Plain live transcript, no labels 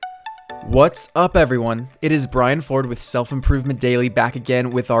What's up, everyone? It is Brian Ford with Self Improvement Daily back again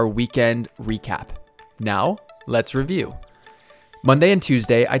with our weekend recap. Now, let's review. Monday and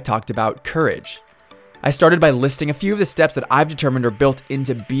Tuesday, I talked about courage. I started by listing a few of the steps that I've determined are built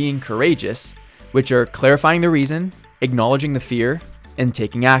into being courageous, which are clarifying the reason, acknowledging the fear, and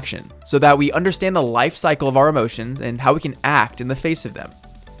taking action, so that we understand the life cycle of our emotions and how we can act in the face of them.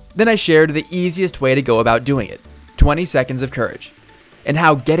 Then I shared the easiest way to go about doing it, 20 seconds of courage, and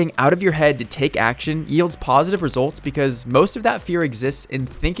how getting out of your head to take action yields positive results because most of that fear exists in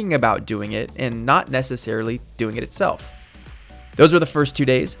thinking about doing it and not necessarily doing it itself. Those were the first 2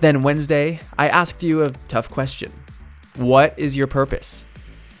 days. Then Wednesday, I asked you a tough question. What is your purpose?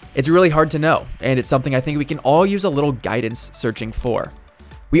 It's really hard to know, and it's something I think we can all use a little guidance searching for.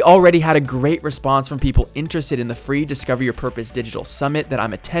 We already had a great response from people interested in the free Discover Your Purpose digital summit that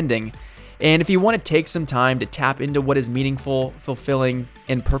I'm attending. And if you want to take some time to tap into what is meaningful, fulfilling,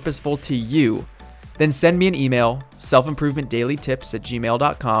 and purposeful to you, then send me an email,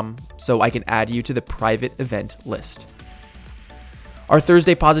 selfimprovementdailytips@gmail.com, so I can add you to the private event list. Our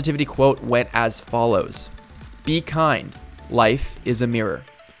Thursday positivity quote went as follows: "Be kind. Life is a mirror."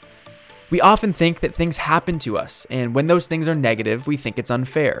 We often think that things happen to us, and when those things are negative, we think it's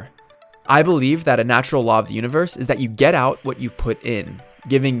unfair. I believe that a natural law of the universe is that you get out what you put in,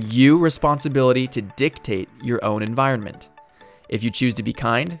 giving you responsibility to dictate your own environment. If you choose to be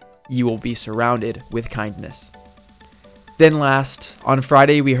kind, you will be surrounded with kindness. Then last, on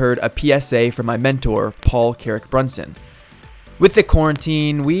Friday, we heard a PSA from my mentor, Paul Carrick-Brunson. With the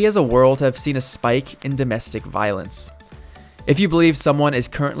quarantine, we as a world have seen a spike in domestic violence. If you believe someone is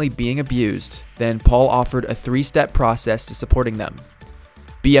currently being abused, then Paul offered a 3-step process to supporting them.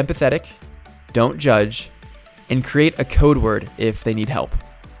 Be empathetic, don't judge, and create a code word if they need help.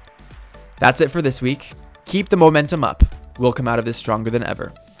 That's it for this week. Keep the momentum up. We'll come out of this stronger than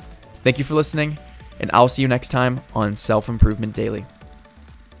ever. Thank you for listening, and I'll see you next time on Self Improvement Daily.